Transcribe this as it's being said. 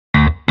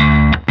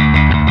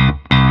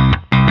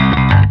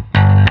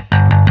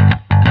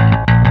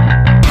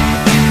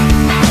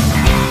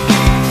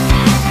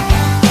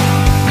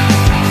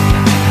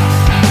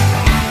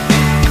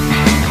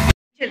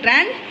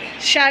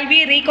Shall we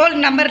recall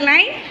number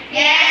line?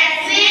 Yes,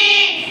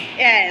 miss.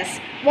 Yes.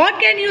 What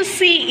can you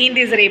see in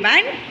this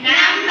ribbon?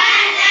 Number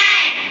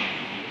line.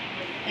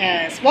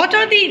 Yes. What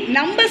are the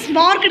numbers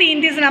marked in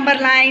this number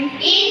line?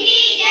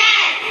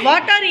 Integers.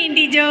 What are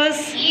integers?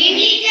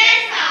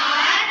 Integers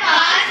are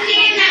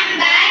positive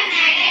number,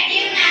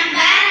 negative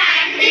number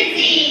and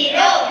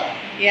zero.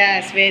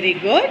 Yes, very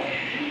good.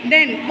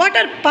 Then what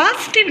are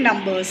positive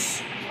numbers?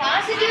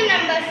 Positive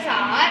numbers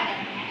are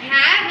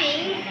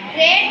having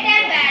greater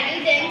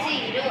value than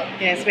zero.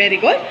 Yes, very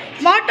good.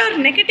 What are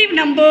negative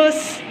numbers?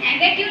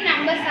 Negative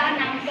numbers are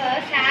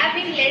numbers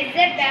having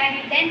lesser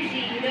value than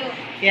zero.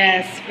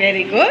 Yes,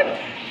 very good.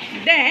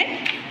 Then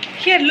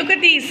here look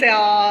at this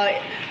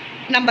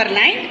number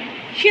line.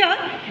 Here,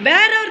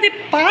 where are the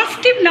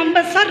positive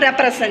numbers are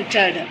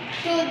represented?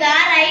 To the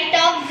right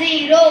of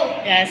zero.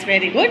 Yes,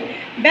 very good.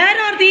 Where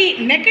are the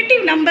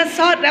negative numbers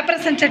are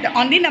represented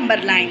on the number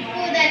line?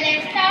 To the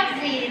left of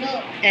zero.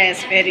 Yes,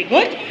 very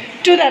good.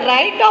 To the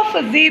right of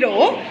 0,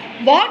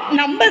 what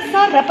numbers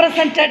are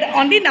represented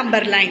on the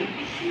number line?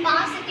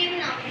 Positive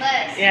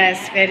numbers. Yes,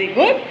 very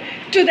good.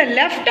 To the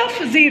left of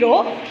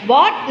 0,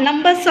 what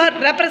numbers are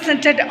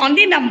represented on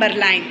the number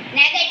line?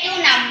 Negative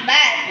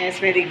number. Yes,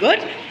 very good.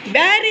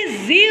 Where is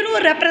 0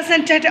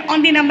 represented on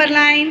the number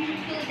line?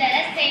 To the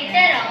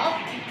center of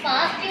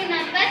positive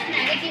numbers,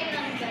 negative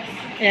numbers.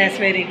 Yes,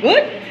 very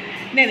good.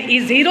 Then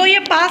is 0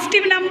 a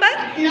positive number?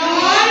 No,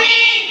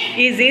 miss.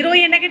 Is 0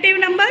 a negative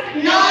number?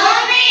 No,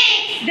 miss.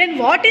 Then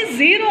what is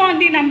 0 on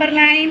the number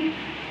line?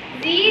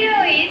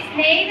 0 is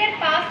neither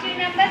positive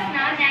numbers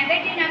nor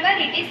negative number,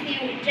 it is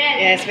neutral.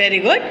 Yes, very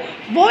good.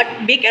 What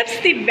becomes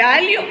the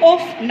value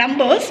of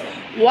numbers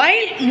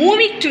while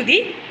moving to the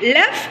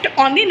left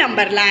on the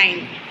number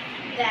line?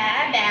 The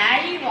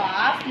value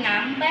of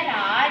number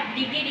are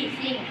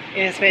decreasing.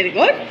 Yes, very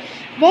good.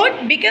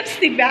 What becomes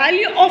the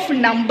value of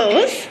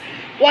numbers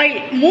while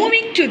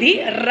moving to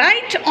the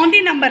right on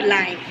the number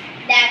line?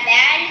 The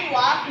value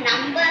of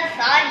numbers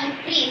are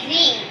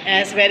increasing.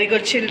 Yes, very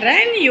good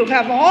children. You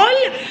have all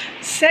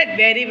said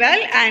very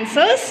well.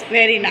 Answers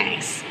very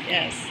nice.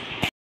 Yes.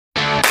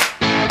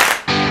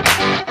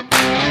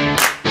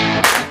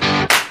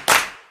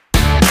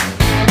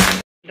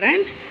 Children,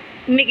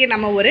 இன்னைக்கு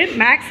நம்ம ஒரு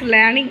maths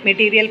learning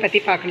material பற்றி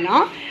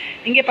பார்க்கலாம்.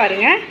 இங்கே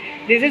பாருங்கள்,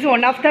 this is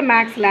one of the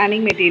maths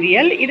learning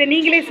material. இதை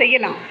நீங்களே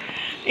செய்யலாம்.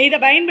 இதை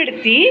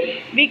பயன்படுத்தி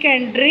we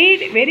can read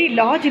very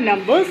large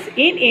numbers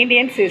in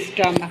Indian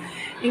system.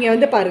 இங்கே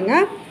வந்து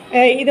பாருங்கள்,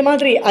 இது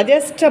மாதிரி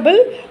அட்ஜஸ்டபிள்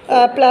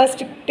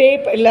பிளாஸ்டிக்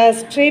டேப் இல்லை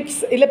ஸ்ட்ரிப்ஸ்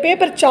இல்லை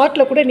பேப்பர்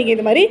சார்ட்டில் கூட நீங்கள்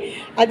இது மாதிரி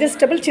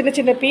அட்ஜஸ்டபிள் சின்ன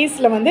சின்ன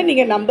பீஸில் வந்து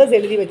நீங்கள் நம்பர்ஸ்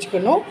எழுதி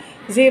வச்சுக்கணும்.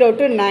 0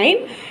 to 9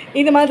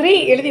 இது மாதிரி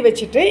எழுதி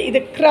வச்சுட்டு இது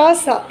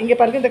கிராஸாக, இங்கே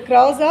பாருங்கள், இந்த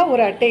கிராஸாக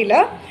ஒரு அட்டையில்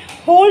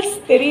ஹோல்ஸ்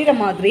தெரிகிற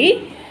மாதிரி,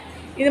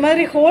 இது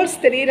மாதிரி ஹோல்ஸ்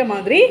தெரிகிற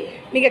மாதிரி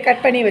நீங்கள்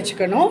கட் பண்ணி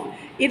வச்சுக்கணும்.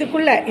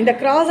 இதுக்குள்ளே இந்த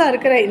கிராஸாக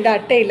இருக்கிற இந்த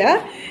அட்டையில்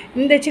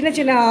இந்த சின்ன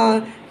சின்ன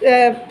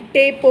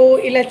டேப்போ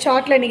இல்லை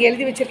சார்ட்டில் நீங்கள்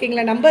எழுதி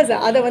வச்சுருக்கீங்களா நம்பர்ஸ்,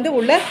 அதை வந்து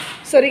உள்ளே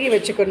சொருகி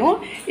வச்சுக்கணும்.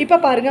 இப்போ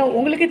பாருங்கள்,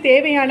 உங்களுக்கு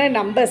தேவையான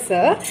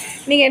நம்பர்ஸை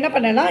நீங்கள் என்ன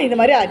பண்ணலாம், இது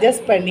மாதிரி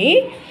அட்ஜஸ்ட் பண்ணி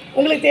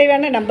உங்களுக்கு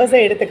தேவையான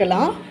நம்பர்ஸை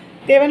எடுத்துக்கலாம்.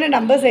 தேவையான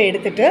நம்பர்ஸை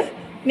எடுத்துகிட்டு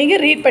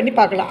நீங்கள் ரீட் பண்ணி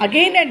பார்க்கலாம்.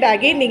 அகெயின் அண்ட்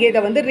அகெயின் நீங்கள்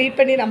இதை வந்து ரீட்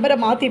பண்ணி நம்பரை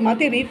மாற்றி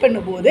மாற்றி ரீட்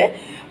பண்ணும்போது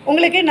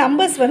உங்களுக்கு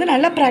நம்பர்ஸ் வந்து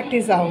நல்லா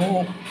ப்ராக்டிஸ்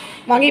ஆகும்.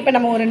 வாங்க இப்போ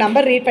நம்ம ஒரு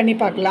நம்பர் ரீட் பண்ணி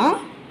பார்க்கலாம்.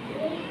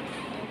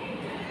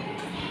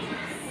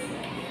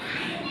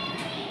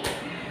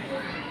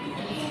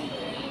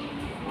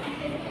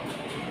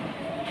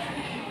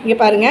 இங்கே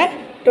பாருங்கள்,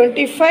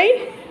 25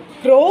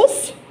 crores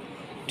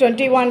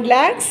 21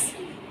 lakhs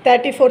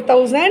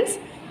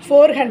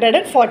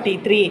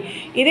 34,443.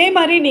 இதே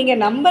மாதிரி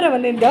நீங்கள் நம்பரை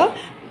வந்து இந்த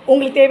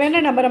உங்களுக்கு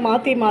தேவையான நம்பரை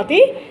மாற்றி மாற்றி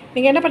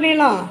நீங்கள் என்ன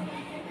பண்ணிடலாம்,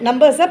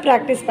 நம்பர்ஸை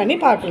ப்ராக்டிஸ் பண்ணி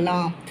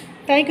பார்க்கலாம்.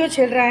 Thank you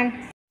children.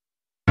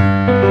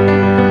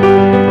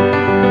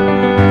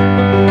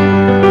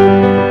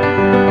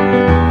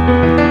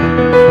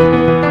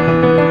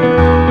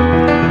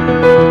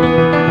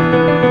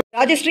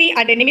 Rajashri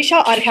and Nimisha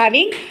are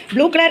having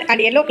blue color and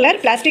yellow color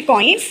plastic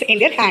coins in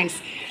their hands.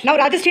 Now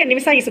Rajashri and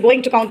Nimisha is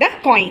going to count the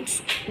coins.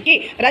 Okay,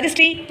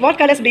 Rajashri, what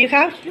colors do you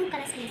have? Blue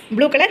colors, please.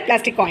 Blue color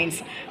plastic coins.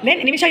 Then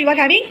Nimisha, you are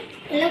having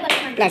Yellow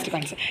color. plastic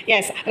coins.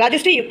 Yes,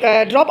 Rajashri, you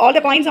drop all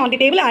the coins on the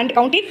table and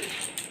count it.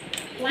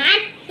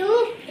 1, 2,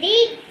 3,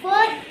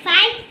 4,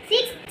 5,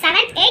 6,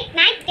 7, 8,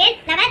 9, 10,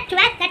 11,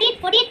 12, 13,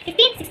 14,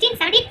 15, 16,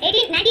 17,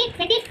 18, 19,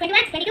 20,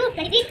 21, 22,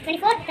 23,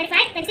 24,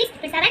 25, 26,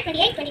 27,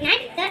 28, 29,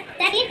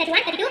 30,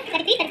 31, 32,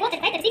 33, 34,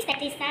 35, 36,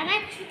 37,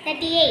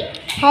 38.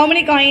 How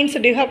many coins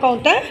do you have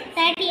counted?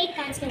 38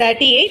 counts.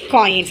 38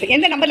 coins.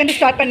 எந்த நம்பர்லேருந்து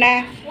start பண்ண?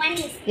 1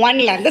 is.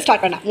 1லேருந்து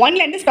start பண்ண.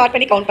 1லேருந்து start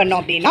பண்ணி count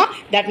பண்ணோம் அப்படின்னா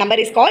that number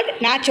is called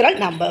natural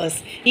numbers.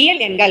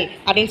 இயல் எண்கள்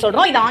அப்படின்னு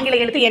சொல்கிறோம். இது ஆங்கில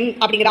எழுத்து எண்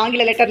அப்படிங்கிற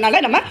ஆங்கில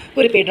லெட்டர்னால நம்ம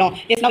குறிப்பிடுறோம்.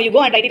 Yes, now you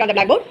go and write it on the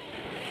blackboard.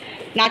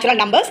 Natural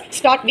numbers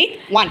start with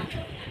 1.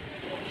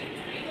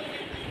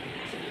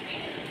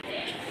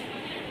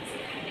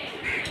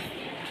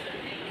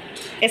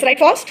 Yes,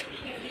 write fast.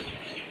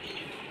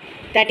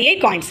 38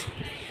 coins.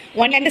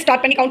 ஒன்லேருந்து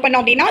ஸ்டார்ட் பண்ணி கவுண்ட்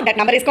பண்ணோம் அப்படின்னா that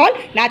number is call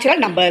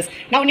natural numbers.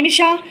 Now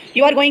Nimisha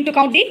you are going to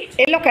count the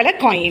yellow colour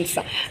coins.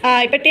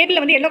 இப்போ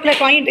டேபிளில் வந்து yellow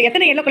colour coin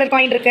எத்தனை yellow colour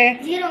coin இருக்கு?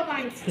 0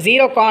 coins.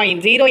 0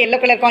 coin. 0 yellow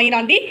colour coin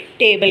on the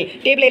table.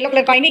 Table yellow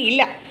colour காயினே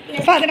இல்லை.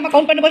 இப்போ அதை நம்ம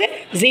count பண்ணும்போது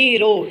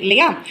 0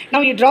 இல்லையா?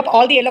 Now you drop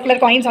all the yellow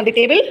colour coins on the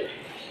table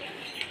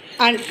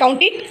and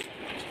count it.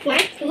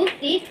 1, 2,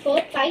 3, 4,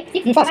 5,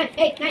 6, Fast.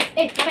 7, 8, 9,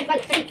 10, 11,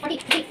 12, 13,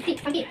 14, 15,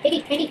 16, 17, 18,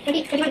 19, 20,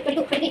 21,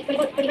 22, 23,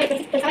 24, 25,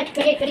 26, 27,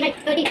 28, 29,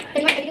 30,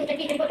 31, 32,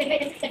 33, 34, 35,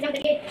 36, 37,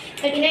 38,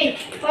 39,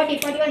 40,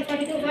 41,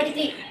 42,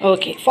 43.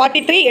 Okay,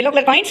 43 yellow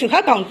color coins you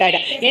have counted.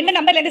 எந்த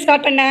நம்பர்லேருந்து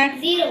start பண்ண?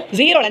 0.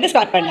 0லேருந்து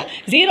start பண்ண.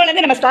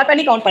 0லேருந்து நம்ம ஸ்டார்ட்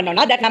பண்ணி கவுண்ட்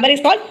பண்ணோம்னா that number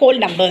is called whole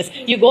numbers.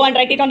 You go and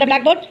write it on the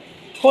blackboard.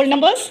 Whole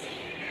numbers.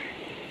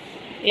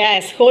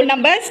 Yes, whole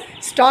numbers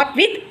start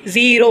with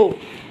 0.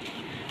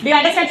 Do you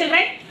understand,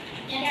 children?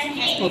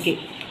 Yes. Okay.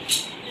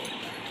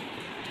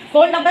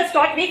 Whole numbers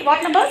start with what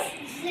numbers?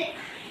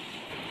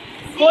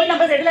 Whole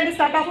numbers எதுலேருந்து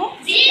start ஆகும்?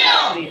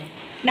 0.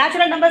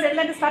 Natural numbers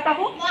எதுலேருந்து start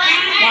ஆகும்? 1.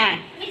 1.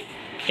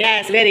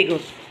 Yes, very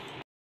good.